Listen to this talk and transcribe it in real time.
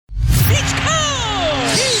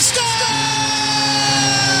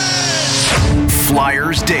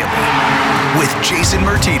Flyers Daily with Jason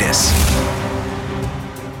Martinez.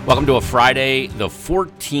 Welcome to a Friday, the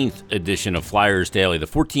 14th edition of Flyers Daily, the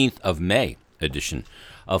 14th of May edition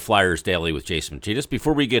of Flyers Daily with Jason Martinez.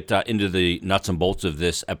 Before we get into the nuts and bolts of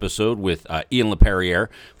this episode with Ian LaPerriere,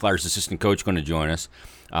 Flyers assistant coach, going to join us.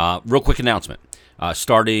 Real quick announcement.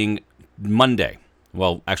 Starting Monday,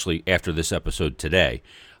 well, actually after this episode today,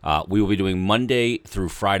 we will be doing Monday through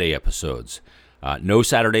Friday episodes. No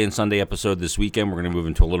Saturday and Sunday episode this weekend. We're going to move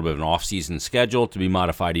into a little bit of an off-season schedule to be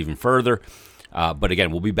modified even further. But again,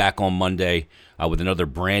 we'll be back on Monday with another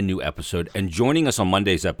brand new episode. And joining us on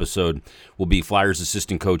Monday's episode will be Flyers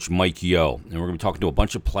assistant coach Mike Yeo. And we're going to be talking to a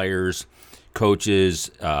bunch of players, coaches,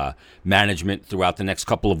 management throughout the next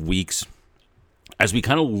couple of weeks as we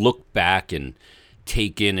kind of look back and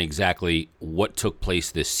take in exactly what took place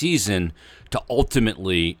this season to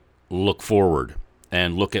ultimately look forward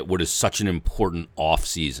and look at what is such an important off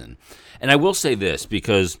season. And I will say this,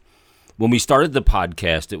 because when we started the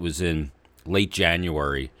podcast, it was in late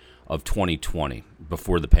January of 2020,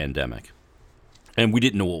 before the pandemic, and we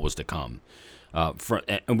didn't know what was to come.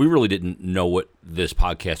 And we really didn't know what this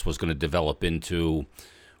podcast was going to develop into,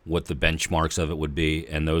 what the benchmarks of it would be,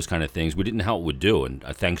 and those kind of things. We didn't know how it would do, and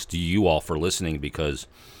thanks to you all for listening, because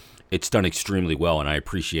it's done extremely well, and I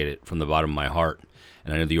appreciate it from the bottom of my heart.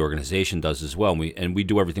 And I know the organization does as well. And we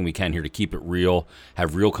do everything we can here to keep it real,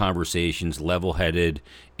 have real conversations, level-headed,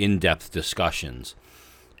 in-depth discussions.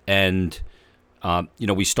 And,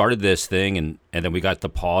 we started this thing, and then we got the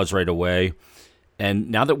pause right away. And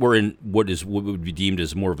now that we're in what would be deemed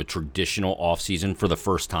as more of a traditional off-season for the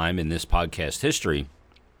first time in this podcast history,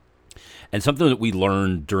 and something that we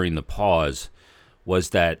learned during the pause was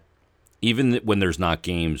that even when there's not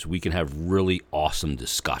games, we can have really awesome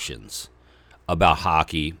discussions about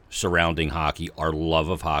hockey, surrounding hockey, our love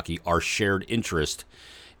of hockey, our shared interest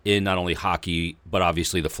in not only hockey, but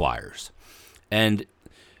obviously the Flyers. And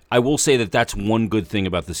I will say that that's one good thing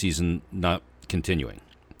about the season not continuing.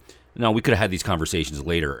 Now, we could have had these conversations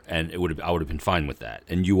later, and I would have been fine with that,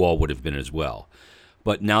 and you all would have been as well.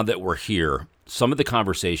 But now that we're here, some of the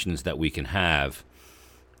conversations that we can have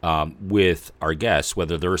with our guests,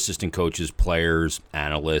 whether they're assistant coaches, players,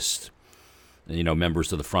 analysts,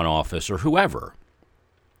 members of the front office, or whoever,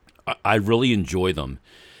 I really enjoy them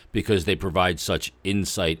because they provide such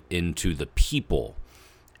insight into the people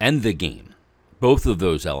and the game, both of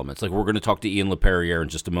those elements. Like, we're going to talk to Ian LaPerriere in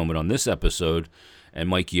just a moment on this episode, and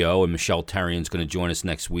Mike Yeo and Michelle Therrien's going to join us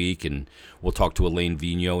next week, and we'll talk to Alain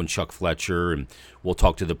Vigneault and Chuck Fletcher, and we'll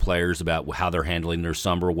talk to the players about how they're handling their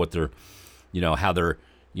summer, what they're, how they're,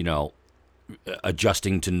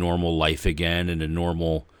 adjusting to normal life again and a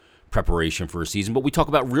normal preparation for a season. But we talk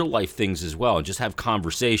about real life things as well and just have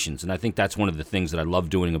conversations. And I think that's one of the things that I love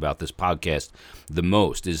doing about this podcast the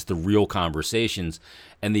most, is the real conversations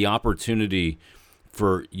and the opportunity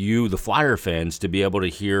for you, the Flyer fans, to be able to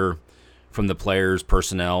hear from the players,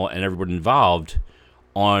 personnel, and everybody involved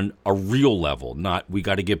on a real level. Not, we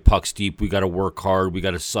got to get pucks deep, we got to work hard, we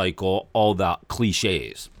got to cycle, all the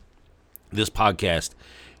cliches. This podcast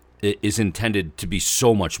is intended to be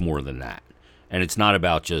so much more than that. And it's not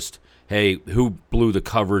about just, hey, who blew the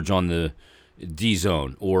coverage on the D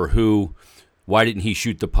zone, or why didn't he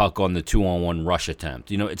shoot the puck on the 2-on-1 rush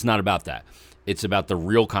attempt? It's not about that. It's about the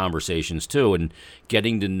real conversations too, and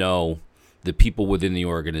getting to know the people within the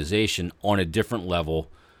organization on a different level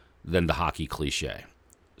than the hockey cliche.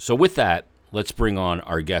 So with that, let's bring on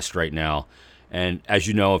our guest right now. And as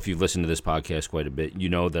you know, if you've listened to this podcast quite a bit, you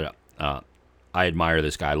know that I admire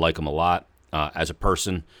this guy. I like him a lot as a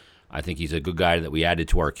person. I think he's a good guy that we added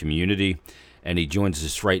to our community, and he joins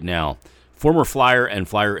us right now. Former Flyer and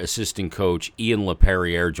Flyer assistant coach Ian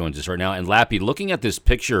LaPerriere joins us right now. And Lappy, looking at this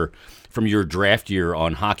picture from your draft year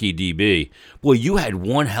on HockeyDB, well, you had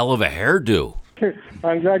one hell of a hairdo.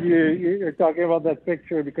 I'm glad you're talking about that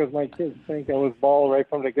picture, because my kids think I was bald right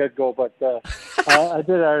from the get-go, but I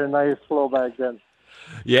did have a nice flow back then.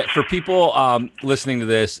 Yeah, for people listening to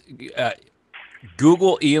this,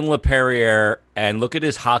 Google Ian LaPerriere and look at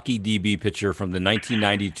his HockeyDB picture from the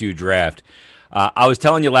 1992 draft. I was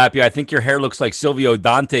telling you, Lappy, I think your hair looks like Silvio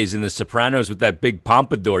Dante's in The Sopranos with that big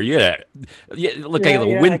pompadour. Look like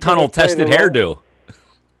a wind tunnel tested hairdo.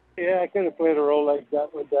 Yeah, I could have played a role like that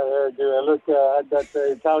with that hairdo. I look at that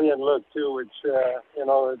Italian look too, which that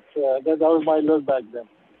was my look back then.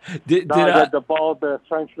 The bald,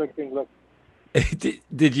 French-looking look.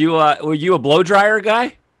 Did you? Were you a blow dryer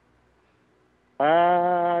guy?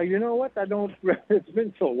 You know what? I don't. It's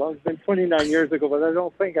been so long. It's been 29 years ago, but I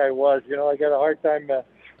don't think I was. I got a hard time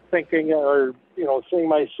thinking or seeing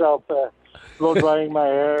myself blow drying my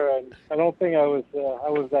hair, and I don't think I was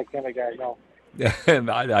that kind of guy. No.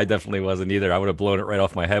 I definitely wasn't either. I would have blown it right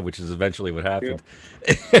off my head, which is eventually what happened.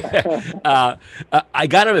 I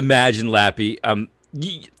got to imagine, Lappy.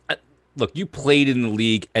 Look, you played in the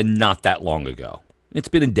league and not that long ago. It's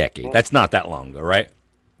been a decade. That's not that long ago, right?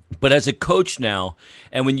 But as a coach now,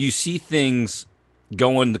 and when you see things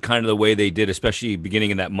going the kind of the way they did, especially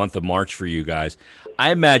beginning in that month of March for you guys,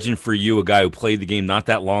 I imagine for you, a guy who played the game not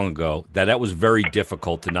that long ago, that was very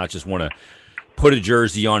difficult to not just want to put a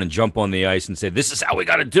jersey on and jump on the ice and say, this is how we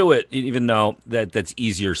got to do it, even though that's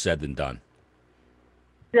easier said than done.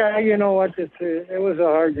 Yeah, you know what? It was a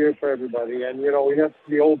hard year for everybody. And, you know, we got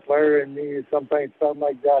the old player in me sometimes felt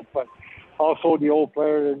like that, but also the old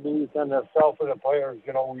player in me and the self of the players.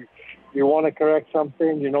 You know, you want to correct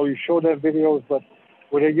something, you know, you show them videos, but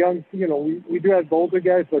with a young, you know, we do have older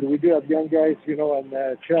guys, but we do have young guys, you know, and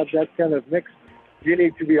Chad, that kind of mix, you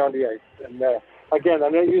need to be on the ice. And, again,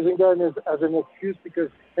 I'm not using that as an excuse because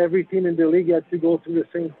every team in the league had to go through the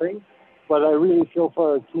same thing. But I really feel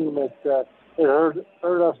for our team that it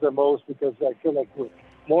hurt us the most because I feel like the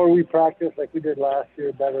more we practice like we did last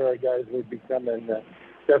year, better our guys would become. And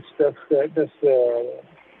that's the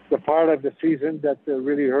part of the season that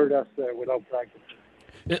really hurt us without practice.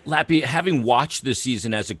 Lappy, having watched this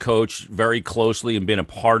season as a coach very closely and been a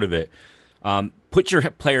part of it, put your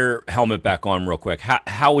player helmet back on real quick.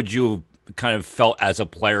 How would you kind of felt as a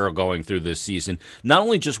player going through this season, not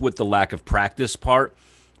only just with the lack of practice part,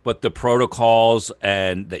 but the protocols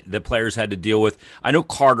and the players had to deal with? I know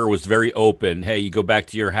Carter was very open. Hey, you go back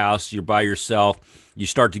to your house, you're by yourself, you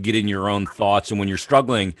start to get in your own thoughts, and when you're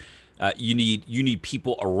struggling, you need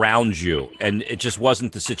people around you, and it just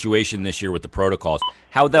wasn't the situation this year with the protocols.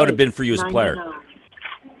 How would that have been for you as a player?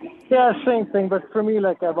 Yeah, same thing. But for me,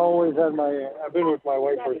 like I've been with my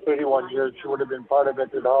wife for 31 years. She would have been part of it.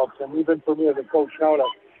 It helps. And even for me as a coach now, like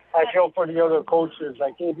I feel for the other coaches.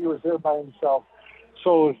 Like if he was there by himself,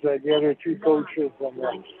 so is the other two coaches,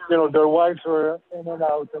 and you know their wives were in and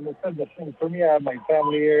out. And it's the same for me. I have my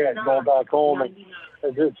family here. I go back home, and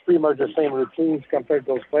it's pretty much the same routines compared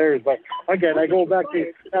to those players. But again, I go back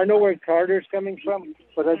to I know where Carter's coming from,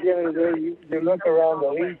 but at the end of the day, you look around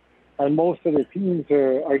the league. And most of the teams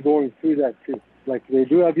are going through that too. Like they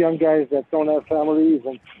do have young guys that don't have families,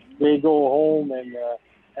 and they go home and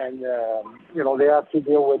you know they have to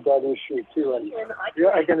deal with that issue too. And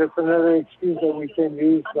yeah, again, it's another excuse that we can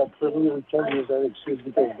use. But for me, we can't use that excuse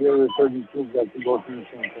because there are 30 teams that can go through the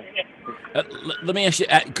same thing. Let me ask you,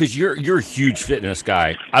 because you're a huge fitness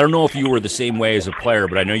guy. I don't know if you were the same way as a player,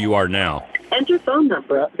 but I know you are now. Enter phone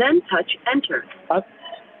number, then touch enter.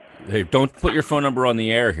 Hey, don't put your phone number on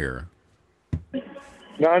the air here.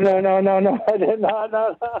 No. I did not.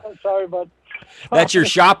 No. Sorry, but that's your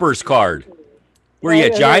shopper's card. Where you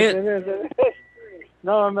at, Giant?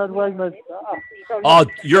 No, I'm at Wegmans. Oh,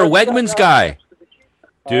 you're a Wegmans guy,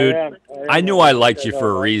 dude. I knew I liked you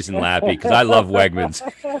for a reason, Lappy, because I love Wegmans.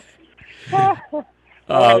 All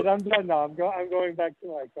right, I'm done now. I'm going back to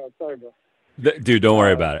my car. Sorry, bro. Dude, don't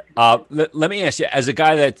worry about it. Let me ask you, as a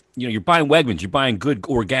guy that, you know, you're buying Wegmans, you're buying good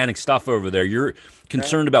organic stuff over there. You're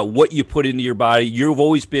concerned about what you put into your body. You've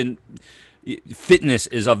always been, fitness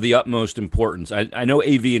is of the utmost importance. I know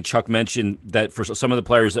AV and Chuck mentioned that for some of the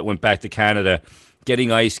players that went back to Canada,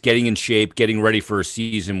 getting ice, getting in shape, getting ready for a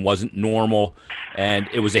season wasn't normal, and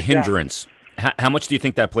it was a hindrance. Yeah. How much do you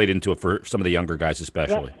think that played into it for some of the younger guys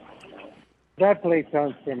especially? That played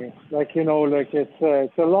tons for me. Like, you know, like it's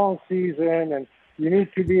a long season and you need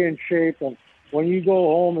to be in shape. And when you go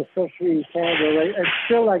home, especially in Canada, right, it's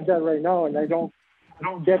still like that right now. And I don't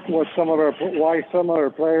get why some of our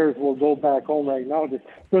players will go back home right now. It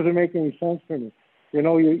doesn't make any sense for me. You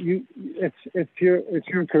know, it's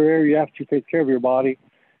your career. You have to take care of your body.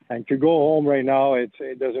 And to go home right now, it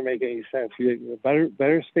doesn't make any sense. You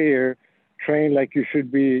better stay here. Train like you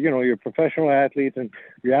should be, you know, you're a professional athlete. And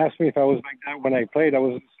you asked me if I was like that when I played. I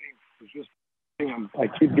was the same. It was just something I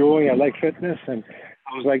keep doing. I like fitness, and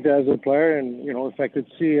I was like that as a player. And, you know, if I could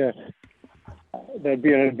see that'd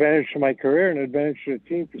be an advantage to my career, an advantage to the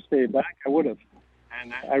team to stay back, I would have.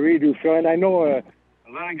 And I really do feel, and I know a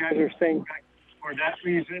lot of guys are staying back for that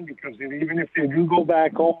reason, because even if they do go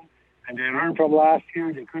back home and they learn from last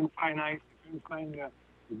year, they couldn't find ice, they couldn't find a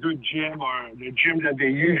good gym or the gym that they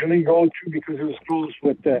usually go to because it was closed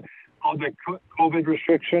with all the COVID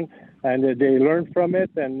restriction, and they learned from it.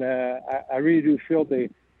 And I really do feel they're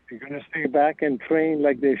going to stay back and train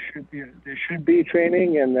like they should be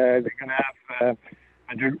training, and they're going to have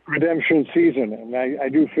a redemption season. And I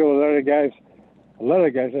do feel a lot of guys,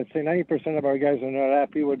 I'd say 90% of our guys are not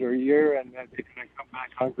happy with their year, and they're going to come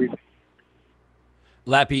back hungry.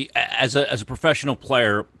 Lappy, as a professional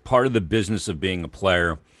player, part of the business of being a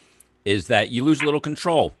player is that you lose a little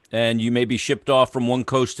control and you may be shipped off from one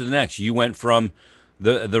coast to the next. You went from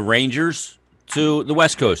the Rangers to the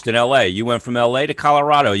West Coast in L.A. You went from L.A. to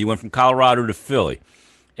Colorado. You went from Colorado to Philly.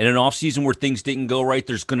 In an offseason where things didn't go right,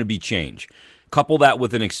 there's going to be change. Couple that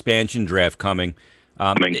with an expansion draft coming.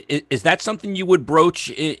 Is that something you would broach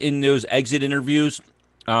in those exit interviews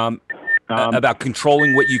about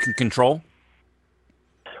controlling what you can control?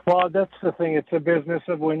 Well, that's the thing. It's a business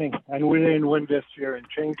of winning, and we didn't win this year, and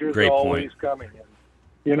changes are always coming. And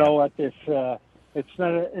you know what? It's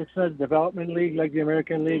not a development league like the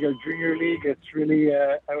American League or Junior League. It's really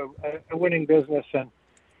a winning business,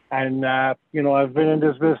 and you know, I've been in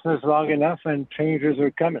this business long enough, and changes are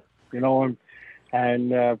coming. You know,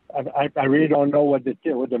 and I really don't know what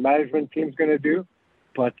the management team's going to do,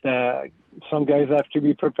 but some guys have to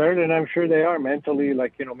be prepared, and I'm sure they are mentally.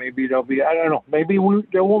 Like, you know, maybe there'll be, I don't know, maybe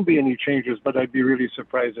there won't be any changes, but I'd be really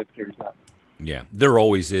surprised if there's not. Yeah, there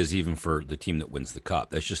always is, even for the team that wins the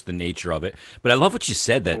cup. That's just the nature of it. But I love what you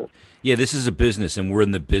said that, yeah, this is a business, and we're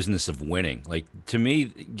in the business of winning. Like, to me,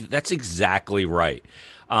 that's exactly right.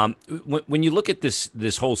 When you look at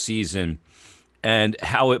this whole season and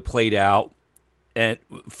how it played out, and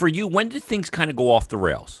for you, when did things kind of go off the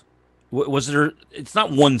rails? Was there? It's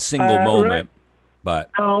not one single moment, but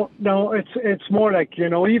no, it's more like, you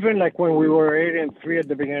know, even like when we were 8-3 at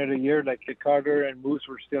the beginning of the year, like Carter and Moose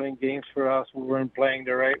were stealing games for us. We weren't playing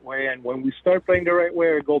the right way, and when we start playing the right way,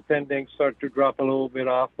 our goaltending started to drop a little bit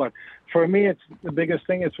off. But for me, it's the biggest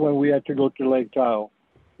thing. It's when we had to go to Lake Tahoe.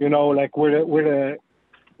 You know, like with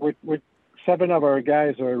 7 of our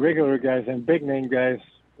guys are regular guys and big name guys,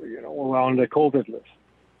 you know, were on the COVID list.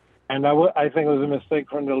 And I think it was a mistake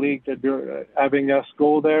from the league that having us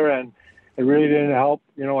go there, and it really didn't help.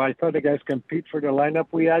 You know, I thought the guys compete for the lineup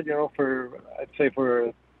we had, you know, I'd say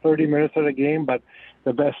for 30 minutes of the game, but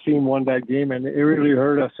the best team won that game, and it really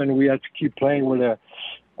hurt us, and we had to keep playing with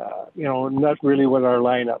you know, not really with our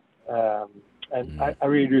lineup. I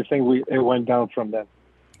really do think it went down from then.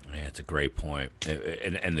 Yeah, it's a great point.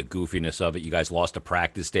 And the goofiness of it. You guys lost a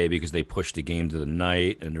practice day because they pushed the game to the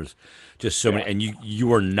night, and there's just so many. And you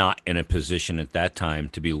were not in a position at that time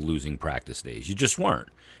to be losing practice days. You just weren't.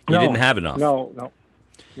 You didn't have enough. No.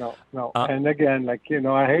 And again, like, you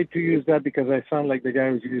know, I hate to use that because I sound like the guy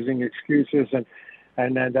who's using excuses,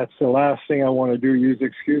 and that's the last thing I want to do, use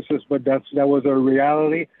excuses. But that was our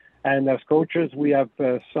reality. And as coaches, we have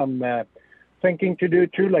some thinking to do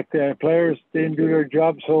too. Like, the players didn't do their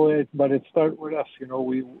job, but it started with us. You know,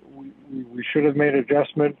 we should have made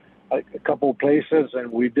adjustment like a couple of places,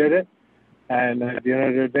 and we did it. And at the end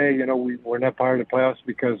of the day, you know, we're not part of the playoffs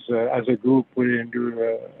because as a group we didn't do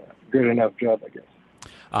a good enough job, I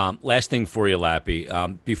guess. Last thing for you, Lappy.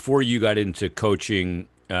 Before you got into coaching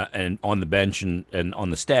and on the bench and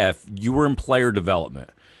on the staff, you were in player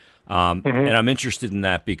development. And I'm interested in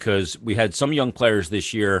that because we had some young players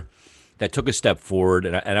this year that took a step forward,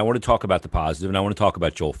 and I want to talk about the positive, and I want to talk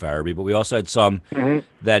about Joel Farabee, but we also had some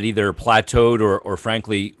that either plateaued or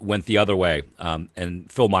frankly went the other way.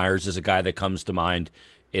 And Phil Myers is a guy that comes to mind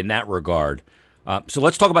in that regard. So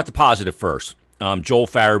let's talk about the positive first. Joel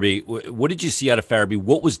Farabee, what did you see out of Farabee?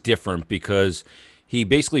 What was different? Because he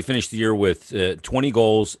basically finished the year with 20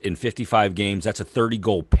 goals in 55 games. That's a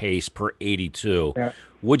 30-goal pace per 82. Yeah.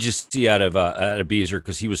 What did you see out of Beezer?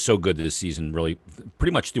 Because he was so good this season, really,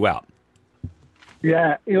 pretty much throughout.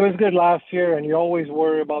 Yeah, it was good last year, and you always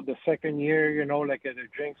worry about the second year, you know, like the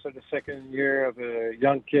jinx of the second year of a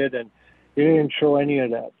young kid, and he didn't show any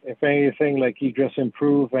of that. If anything, like, he just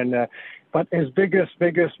improved. And but his biggest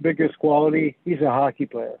quality, he's a hockey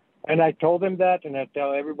player. And I told him that, and I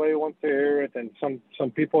tell everybody wants to hear it, and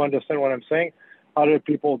some people understand what I'm saying, other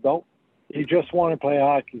people don't. He just want to play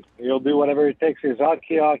hockey. He'll do whatever it takes. His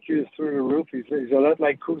hockey is through the roof. He's a lot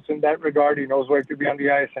like Kuss in that regard. He knows where to be on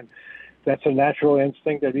the ice, and that's a natural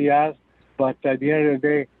instinct that he has. But at the end of the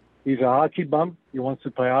day, he's a hockey bum. He wants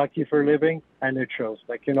to play hockey for a living, and it shows.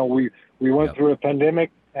 Like, you know, we went through a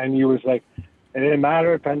pandemic, and he was like, it didn't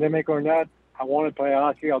matter, pandemic or not, I want to play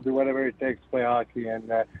hockey. I'll do whatever it takes to play hockey. And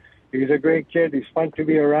he's a great kid. He's fun to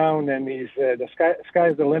be around, and he's the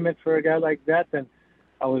sky's the limit for a guy like that. And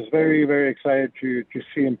I was very, very excited to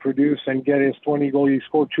see him produce and get his 20 goals. He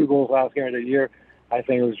scored 2 goals last game of the year. I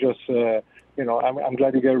think it was just you know, I'm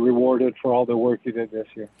glad to get rewarded for all the work he did this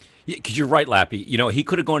year. Yeah, because you're right, Lappy. You know, he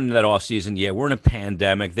could have gone into that offseason. Yeah, we're in a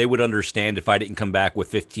pandemic. They would understand if I didn't come back with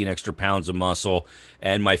 15 extra pounds of muscle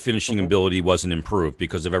and my finishing ability wasn't improved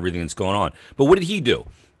because of everything that's going on. But what did he do?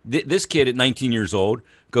 This kid at 19 years old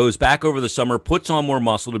goes back over the summer, puts on more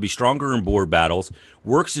muscle to be stronger in board battles,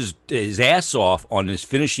 works his ass off on his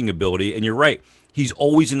finishing ability. And you're right, he's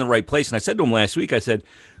always in the right place. And I said to him last week, I said,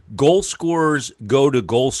 goal scorers go to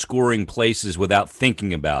goal scoring places without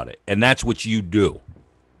thinking about it, and that's what you do.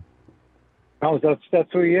 No,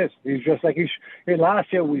 that's who he is. He's just like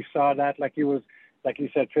last year we saw that, like he was, like you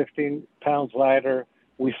said, 15 pounds lighter.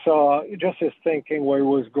 We saw just his thinking where he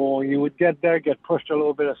was going. He would get there, get pushed a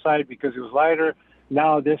little bit aside because he was lighter.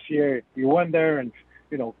 Now this year he went there and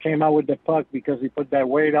came out with the puck because he put that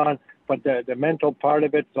weight on. But the mental part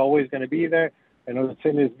of it is always going to be there. It's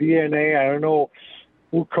in his DNA. I don't know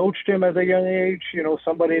who coached him at a young age.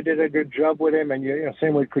 Somebody did a good job with him. And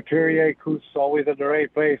same with Couturier, who's always at the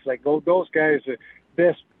right place. Like those guys,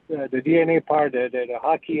 the DNA part, the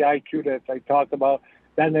hockey IQ that I talked about,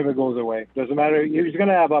 that never goes away. Doesn't matter. He's going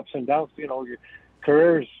to have ups and downs. Your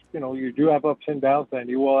careers, you do have ups and downs, and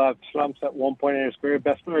you will have slumps at one point in his career.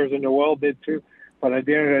 Best players in the world did too. But at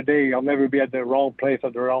the end of the day, he'll never be at the wrong place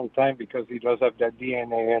at the wrong time because he does have that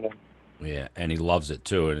DNA in him. Yeah, and he loves it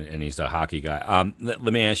too, and he's a hockey guy. Let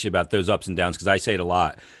me ask you about those ups and downs because I say it a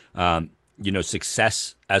lot.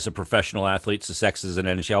 Success as a professional athlete, success as an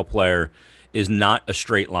NHL player is not a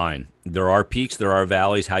straight line. There are peaks, there are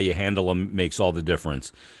valleys. How you handle them makes all the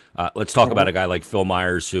difference. Let's talk about a guy like Phil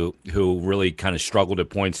Myers who really kind of struggled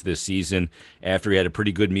at points this season after he had a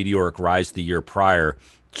pretty good meteoric rise the year prior.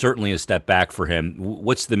 Certainly a step back for him.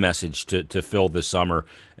 What's the message to Phil this summer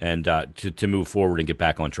and to move forward and get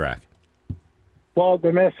back on track? Well,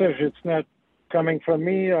 the message, it's not coming from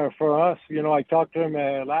me or for us. I talked to him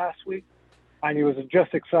last week, and he was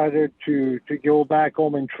just excited to go back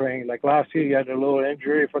home and train. Like last year, he had a little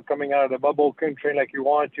injury for coming out of the bubble, couldn't train like he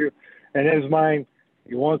wanted to. In his mind,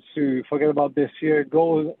 he wants to forget about this year,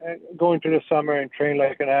 go into the summer and train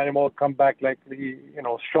like an animal, come back like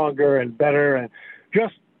stronger and better. And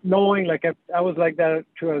just knowing, like I was like that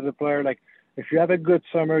too as a player. Like if you have a good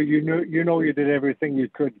summer, you did everything you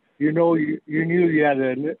could. You knew you had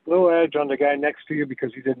a little edge on the guy next to you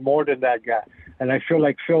because you did more than that guy. And I feel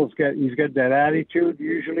like he's got that attitude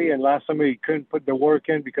usually. And last summer he couldn't put the work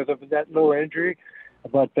in because of that little injury.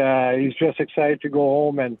 But he's just excited to go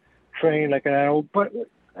home and train like an animal.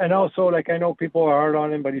 And also, like, I know people are hard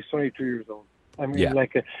on him, but he's 22 years old. I mean,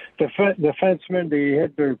 like the defensemen, they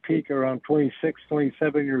hit their peak around 26,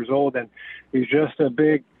 27 years old, and he's just a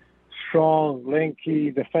big, strong,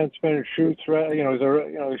 lanky defenseman who shoots.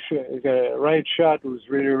 He's a right shot who's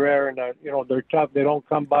really rare, and they're tough. They don't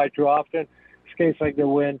come by too often. Skates like the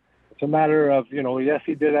wind. It's a matter of yes,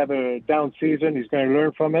 he did have a down season. He's going to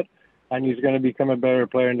learn from it, and he's going to become a better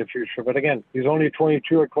player in the future. But again, he's only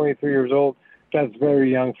 22 or 23 years old. That's very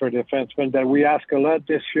young for a defenseman. That we ask a lot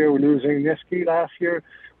this year. We're losing Niski last year.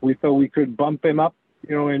 We thought we could bump him up,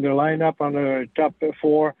 in the lineup on the top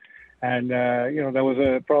four. And, that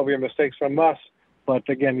was probably a mistake from us. But,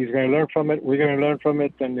 again, he's going to learn from it. We're going to learn from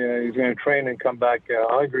it. And he's going to train and come back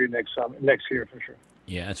hungry next year for sure.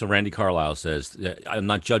 Yeah, that's what Randy Carlyle says. I'm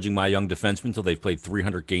not judging my young defensemen until they've played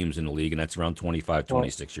 300 games in the league, and that's around 25,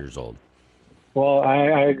 26 years old. Well,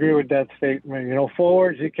 I agree with that statement.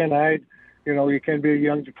 Forwards, you can hide. You can be a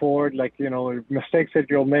young forward, mistakes that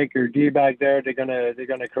you'll make, your D back there, they're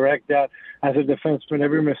gonna correct that. As a defenseman,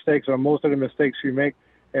 every mistake or most of the mistakes you make,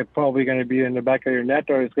 it's probably going to be in the back of your net,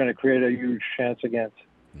 or it's going to create a huge chance against.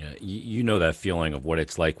 Yeah, you know that feeling of what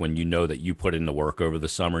it's like when you know that you put in the work over the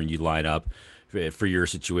summer and you line up for your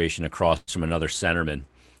situation across from another centerman.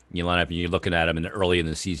 You line up and you're looking at him, and early in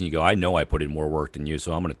the season you go, I know I put in more work than you,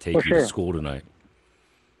 so I'm going to take you to school tonight.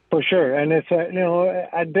 For sure, and it's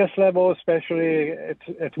at this level especially,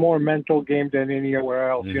 it's more mental game than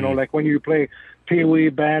anywhere else. Mm-hmm. Like when you play Pee Wee,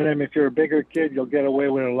 Bantam, if you're a bigger kid, you'll get away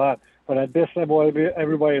with a lot. But at this level,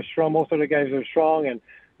 everybody is strong. Most of the guys are strong, and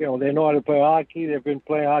they know how to play hockey. They've been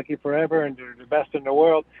playing hockey forever, and they're the best in the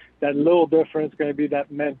world. That little difference is going to be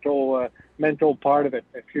that mental part of it.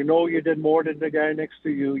 If you know you did more than the guy next to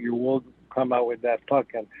you, you will come out with that puck.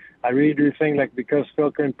 And I really do think because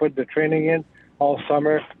Phil couldn't put the training in all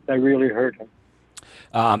summer, that really hurt him.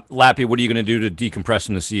 Lappy, what are you going to do to decompress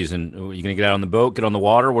in the season? Are you going to get out on the boat, get on the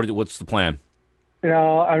water? What's the plan?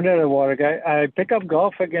 I'm not a water guy. I pick up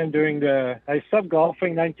golf again I stopped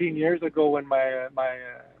golfing 19 years ago when my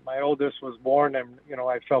oldest was born, and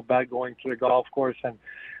I felt bad going to the golf course, and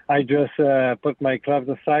I just put my clubs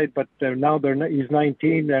aside. But now he's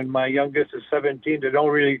 19 and my youngest is 17. They don't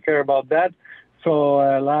really care about that. So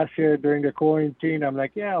last year during the quarantine, I'm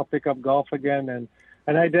like, I'll pick up golf again, and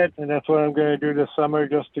I did, and that's what I'm going to do this summer,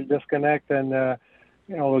 just to disconnect and.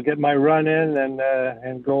 We'll get my run in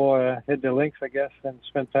and go hit the links, I guess, and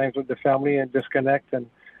spend time with the family and disconnect. And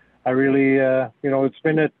I really, it's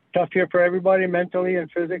been a tough year for everybody mentally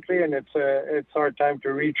and physically, and it's our time to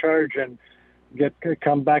recharge and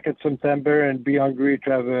come back in September and be hungry to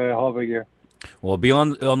have a hell of a year. Well, be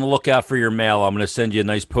on the lookout for your mail. I'm going to send you a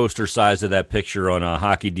nice poster size of that picture on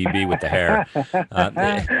Hockey DB with the hair.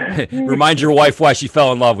 Remind your wife why she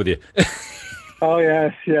fell in love with you. Oh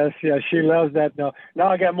yes. She loves that. Now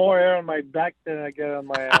I got more hair on my back than I get on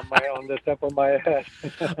on the top of my head.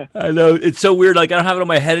 I know, it's so weird. Like I don't have it on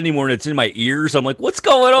my head anymore, and it's in my ears. I'm like, what's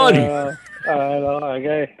going on here? I know.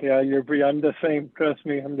 Okay. Yeah, I'm the same. Trust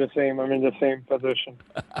me, I'm the same. I'm in the same position.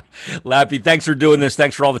 Lappy, thanks for doing this.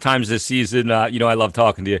 Thanks for all the times this season. I love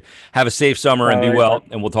talking to you. Have a safe summer and be well,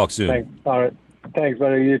 and we'll talk soon. Thanks. All right. Thanks,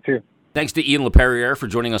 buddy. You too. Thanks to Ian LaPerriere for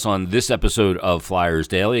joining us on this episode of Flyers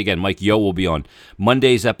Daily. Again, Mike Yeo will be on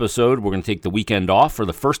Monday's episode. We're going to take the weekend off for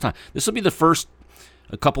the first time. This will be the first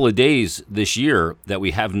a couple of days this year that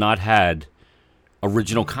we have not had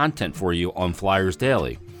original content for you on Flyers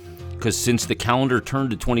Daily. Because since the calendar turned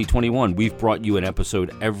to 2021, we've brought you an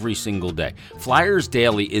episode every single day. Flyers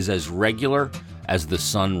Daily is as regular as the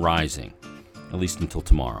sun rising, at least until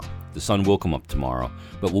tomorrow. The sun will come up tomorrow,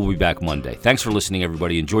 but we'll be back Monday. Thanks for listening,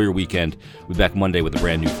 everybody. Enjoy your weekend. We'll be back Monday with a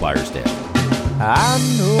brand new Flyers Daily. I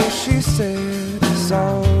know she said it's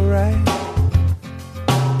all right,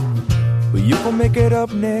 but you gon' make it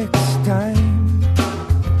up next time.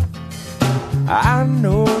 I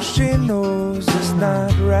know she knows it's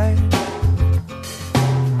not right.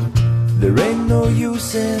 There ain't no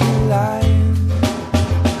use in lying.